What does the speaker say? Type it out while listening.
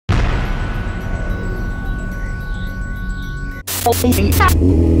Searching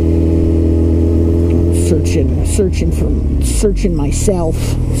myself,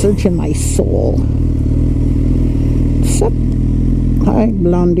 searching my soul. Sup? Hi,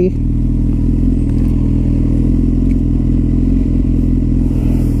 Blondie.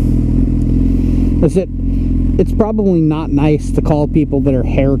 It's probably not nice to call people their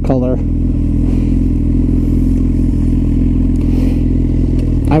hair color.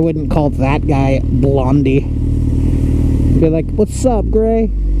 I wouldn't call that guy Blondie. Be like, what's up, Gray?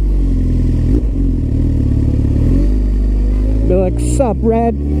 Be like, sup,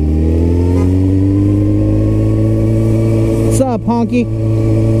 Red? What's up, Honky?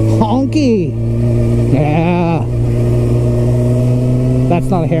 Honky! Yeah. That's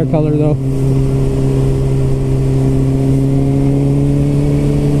not a hair color, though.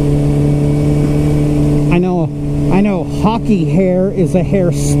 I know hockey hair is a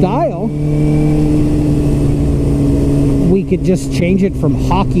hairstyle. We could just change it from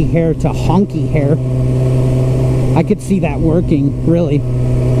hockey hair to honky hair. I could see that working, really.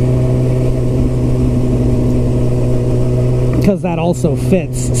 Because that also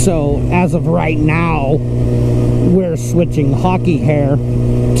fits. So, as of right now, we're switching hockey hair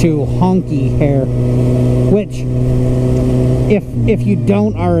to honky hair. Which, if you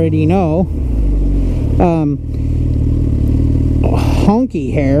don't already know,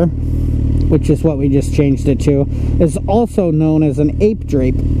 honky hair, which is what we just changed it to, is also known as an ape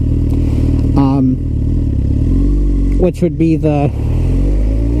drape, which would be the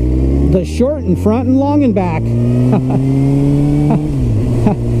short in front and long in back.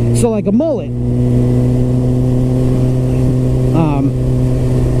 So like a mullet.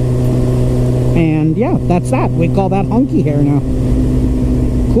 And yeah, that's that. We call that honky hair now.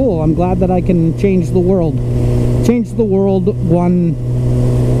 Cool. I'm glad that I can change the world. Change the world one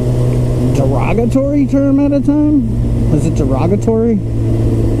derogatory term at a time? Is it derogatory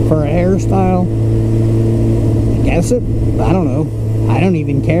for a hairstyle? I guess it. I don't know. I don't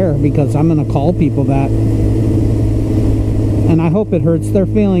even care because I'm gonna call people that. And I hope it hurts their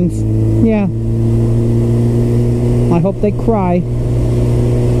feelings. Yeah. I hope they cry.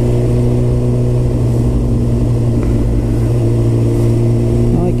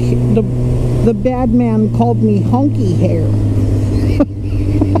 Like, the bad man called me honky hair.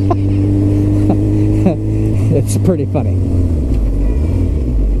 It's pretty funny.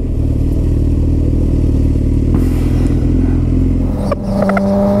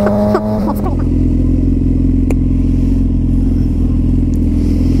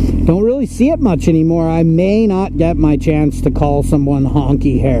 Don't really see it much anymore. I may not get my chance to call someone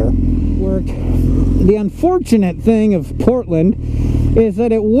honky hair. Work. The unfortunate thing of Portland is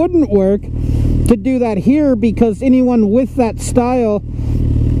that it wouldn't work to do that here because anyone with that style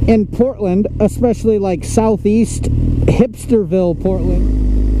in Portland, especially like southeast hipsterville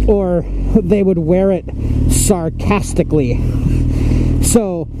Portland, or they would wear it sarcastically.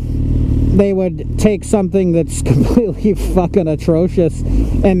 So they would take something that's completely fucking atrocious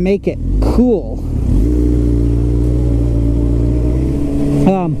and make it cool.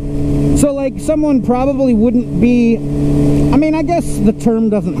 So like someone probably wouldn't be, I mean, I guess the term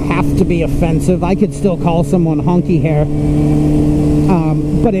doesn't have to be offensive. I could still call someone honky hair.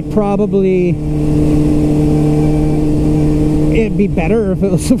 But it'd be better if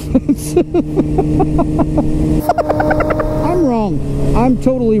it was offensive. I'm wrong. I'm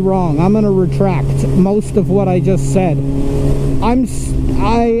totally wrong. I'm gonna retract most of what I just said.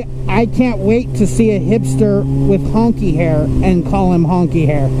 I can't wait to see a hipster with honky hair and call him honky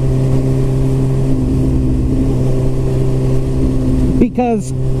hair.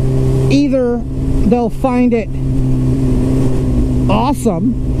 Because either they'll find it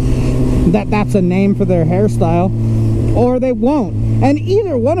awesome that that's a name for their hairstyle, or they won't. And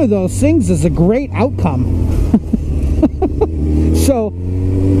either one of those things is a great outcome. So,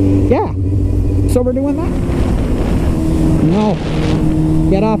 yeah. So we're doing that. No.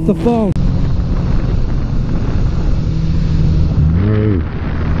 Get off the phone.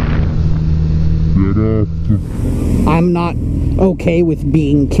 Get off the phone. I'm not okay with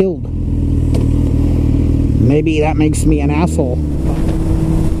being killed. Maybe that makes me an asshole.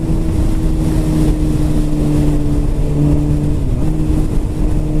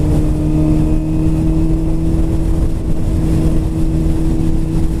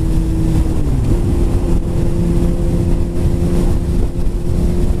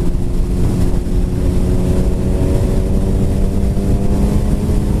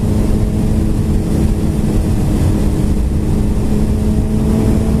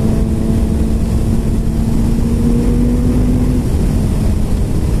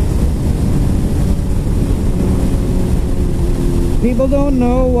 People don't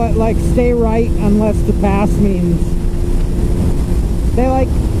know what, like, stay right unless to pass means. They, like,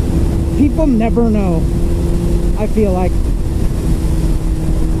 people never know, I feel like.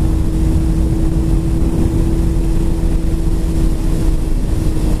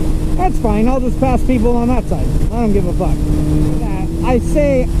 That's fine, I'll just pass people on that side. I don't give a fuck. I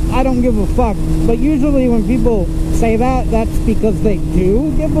say I don't give a fuck, but usually when people say that, that's because they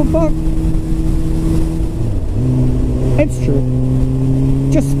do give a fuck. It's true.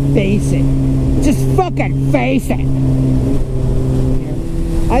 Just face it. Just fucking face it.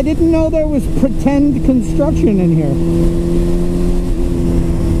 I didn't know there was pretend construction in here.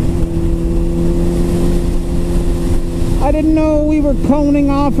 I didn't know we were coning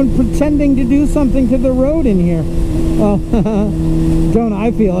off and pretending to do something to the road in here. Well, don't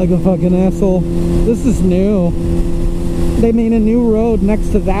I feel like a fucking asshole. This is new. They made a new road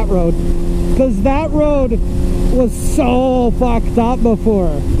next to that road. Because that road was so fucked up before.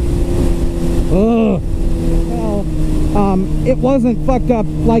 Ugh. Well, it wasn't fucked up,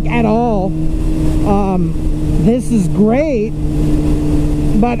 like, at all. This is great.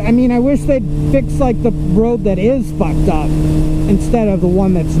 But, I mean, I wish they'd fix, like, the road that is fucked up instead of the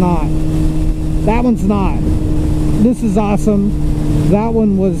one that's not. That one's not. This is awesome. That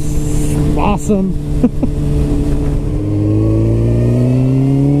one was awesome.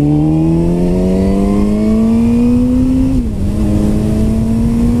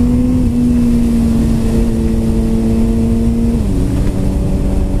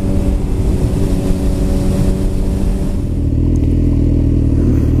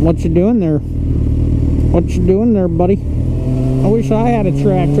 What you doing there? What you doing there, buddy? I wish I had a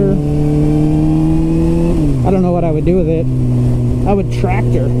tractor. I don't know what I would do with it. I would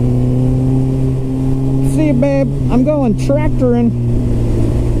tractor. See you, babe. I'm going tractoring.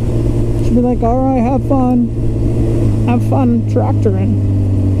 She'd be like, alright, have fun. Have fun tractoring.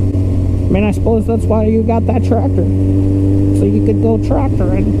 I mean, I suppose that's why you got that tractor. So you could go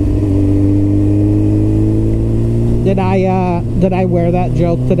tractoring. Did I wear that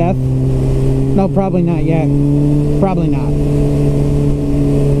joke to death? No, probably not yet. Probably not.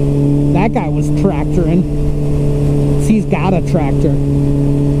 That guy was tractoring. He's got a tractor.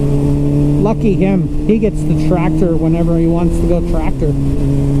 Lucky him. He gets the tractor whenever he wants to go tractor.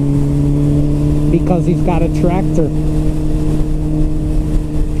 Because he's got a tractor.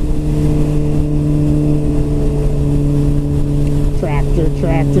 Tractor,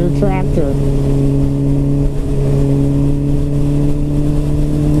 tractor, tractor.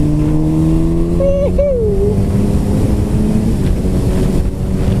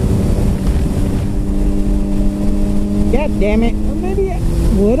 God damn it. Or maybe,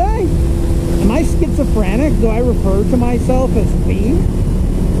 would I? Am I schizophrenic? Do I refer to myself as we?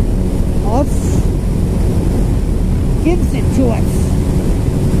 Us? Gives it to us.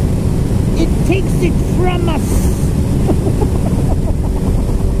 It takes it from us.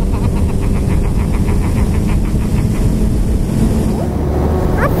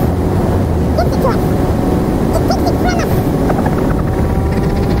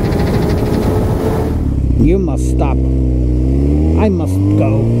 You must stop. I must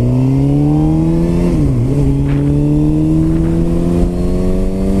go.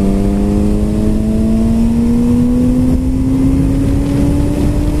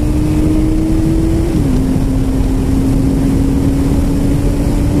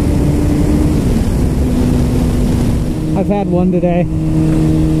 I've had one today,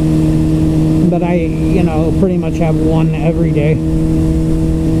 but I, you know, pretty much have one every day.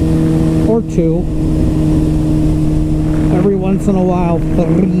 Or two. Every once in a while,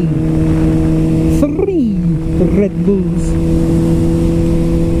 three Red Bulls.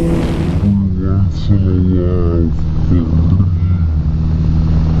 Once in a while,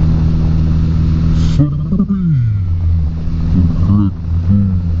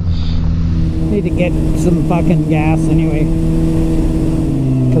 Need to get some fucking gas anyway,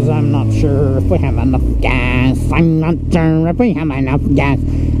 because I'm not sure if we have enough gas. I'm not sure if we have enough gas.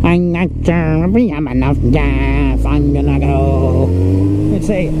 I'm not sure if we have enough gas. I'm gonna go and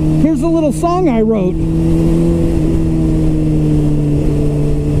say, here's a little song I wrote.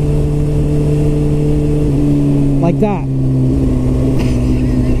 Like that.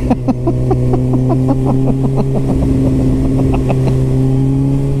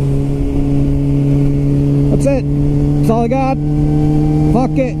 That's it. That's all I got.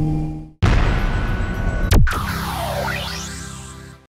 Fuck it.